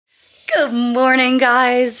Good morning,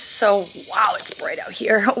 guys. So, wow, it's bright out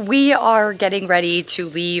here. We are getting ready to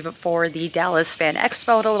leave for the Dallas Fan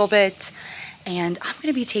Expo in a little bit, and I'm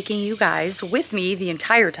going to be taking you guys with me the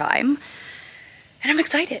entire time, and I'm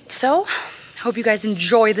excited. So, hope you guys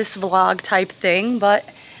enjoy this vlog type thing, but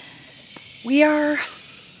we are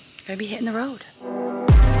going to be hitting the road.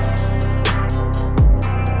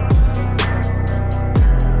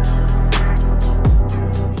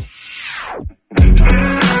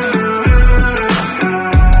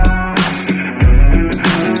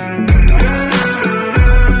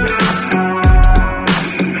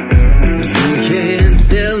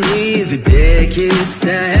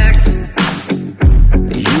 Stacked.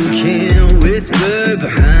 You can whisper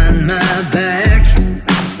behind my back.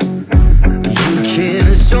 You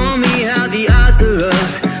can show me how the odds are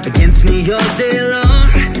up against me all day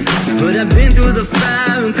long. But I've been through the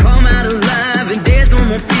fire and come out alive, and there's no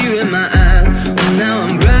more fear in my eyes. Oh, now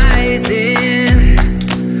I'm rising,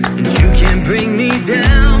 and you can't bring me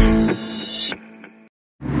down.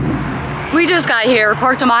 We just got here,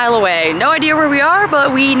 parked a mile away. No idea where we are,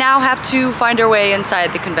 but we now have to find our way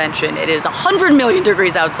inside the convention. It is 100 million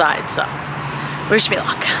degrees outside, so wish me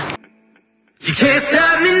luck. You can't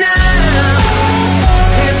stop me now.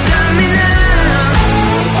 Can't stop me now.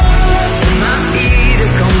 My feet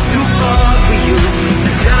have come too far for you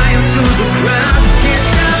to tie them to the ground. You can't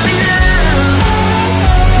stop me now.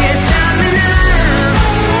 Can't stop me now.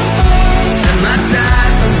 Set my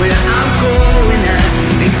sights on where I'm going at.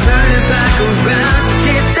 Ain't turning back around. You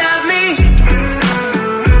can't stop me.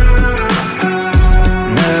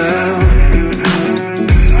 No.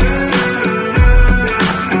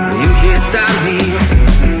 You can't stop me.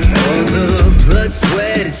 All the blood,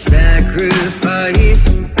 sweat, and sacrifice.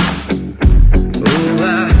 Oh,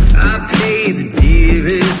 I paid the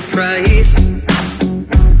dearest price.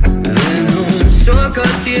 There no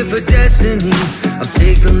shortcuts here for destiny. I'll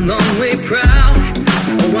take the long way proud.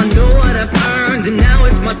 Oh, I know what I've earned, and now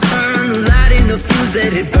it's my turn. Lighting the fuse,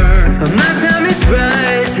 let it burn. My time is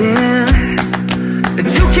rising, and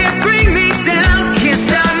you can't bring me down. Can't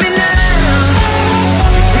stop me now.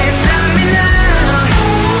 Can't stop me now.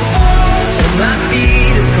 My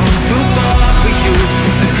feet have come too far for you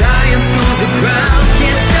to tie them to the ground.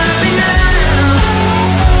 Can't stop me now.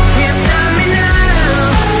 Can't stop me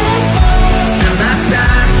now. Set my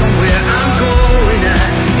sights on where I'm going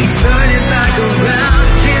at. Ain't turning back around.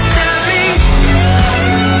 Can't stop me.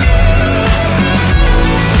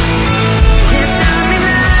 Can't stop me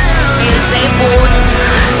now.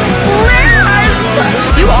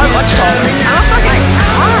 You are much taller. Oh my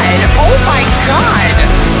god. Oh my god.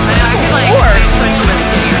 I know, I could like punch him in the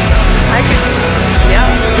titty or something. I could,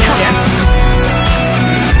 yeah.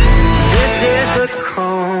 This is the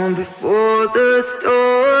calm before the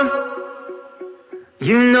storm.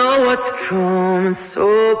 You know what's coming, so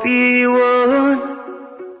be warned.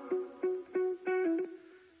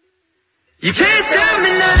 You can't stop me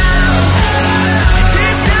now. You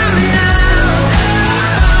can't stop me now.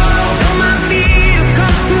 Though my feet have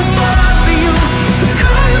come too far for you to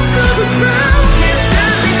tie them to the ground. Can't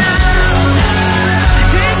stop me now. You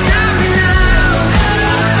can't stop me now.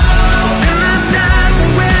 Set my sights on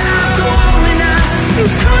where I'm going now. Ain't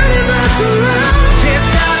turning back around. Can't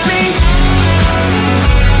stop me.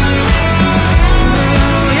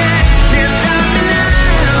 Oh yeah, you can't stop me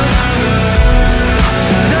now.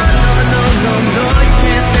 No, no, no, no, no, you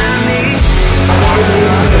can't stop me.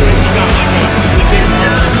 You can't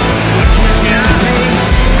stop me. You can't stop me.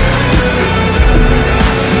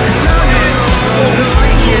 No, no, no, no,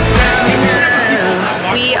 you can't stop me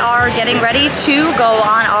now. We are getting ready to go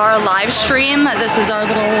on our live stream. This is our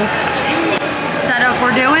little setup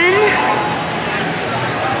we're doing.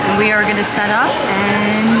 And we are gonna set up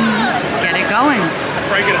and get it going.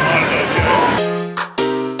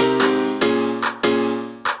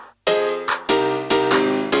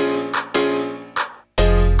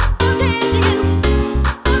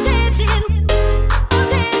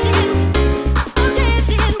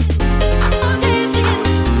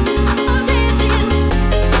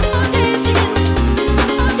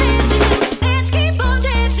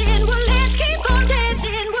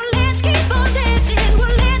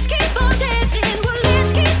 Let's keep on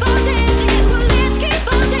dancing.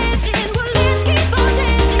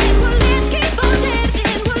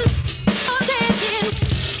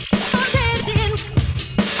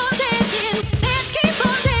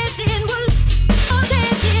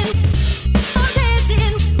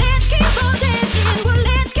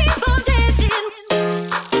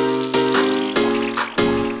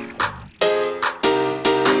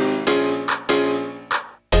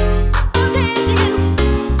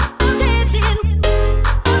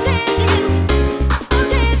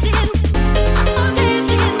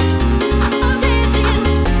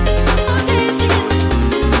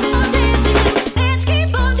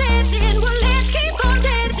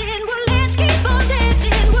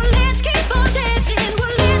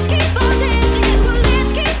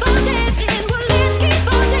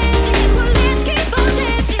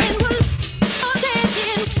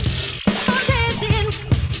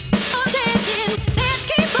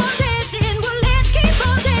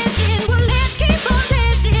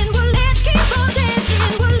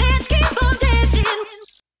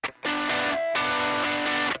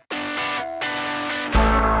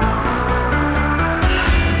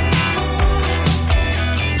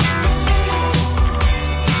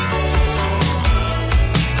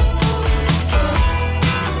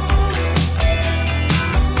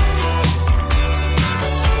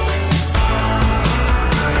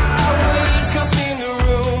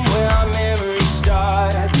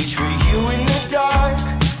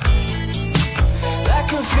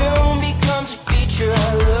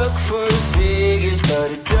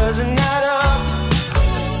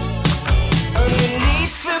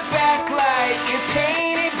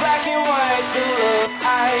 like the love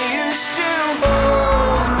I used to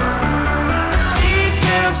hold.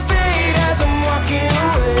 Details fade as I'm walking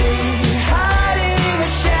away, hiding in the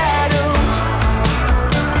shadows.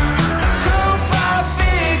 Profile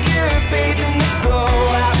figure bathed in the glow,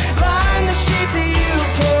 outline the shape that you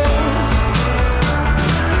pose.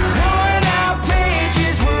 Worn out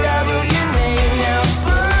pages where I wrote your name, now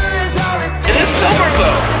blur is all that. It is summer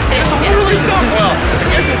though. It's Really summer. Well, I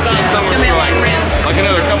guess it's not summer for like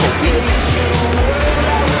another couple weeks.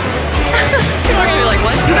 People are gonna be like,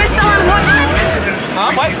 what? You guys sell on Whatnot?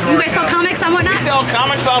 Huh? What? You guys sell comics on We Whatnot? sell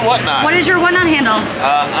comics on Whatnot. What is your Whatnot handle?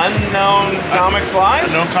 Unknown Comics Live.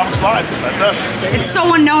 Unknown Comics Live. That's us. It's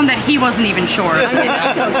so unknown that he wasn't even sure.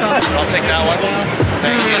 I'll take that one.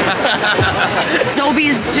 Thank you. Zobie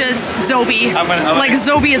is just Zobie. I'm gonna like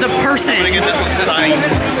Zobie is a person. I'm gonna get this one signed.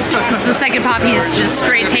 This is the second pop he's just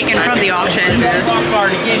straight taken from the auction. Box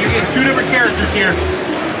art. Again, you're getting two different characters here.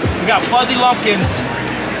 We got Fuzzy Lumpkins.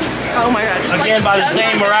 Oh my god. Just Again, by the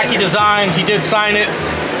same Meraki Designs. He did sign it.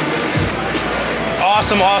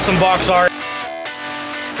 Awesome, awesome box art.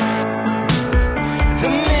 The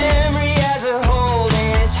memory as a whole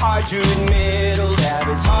is hard to admit.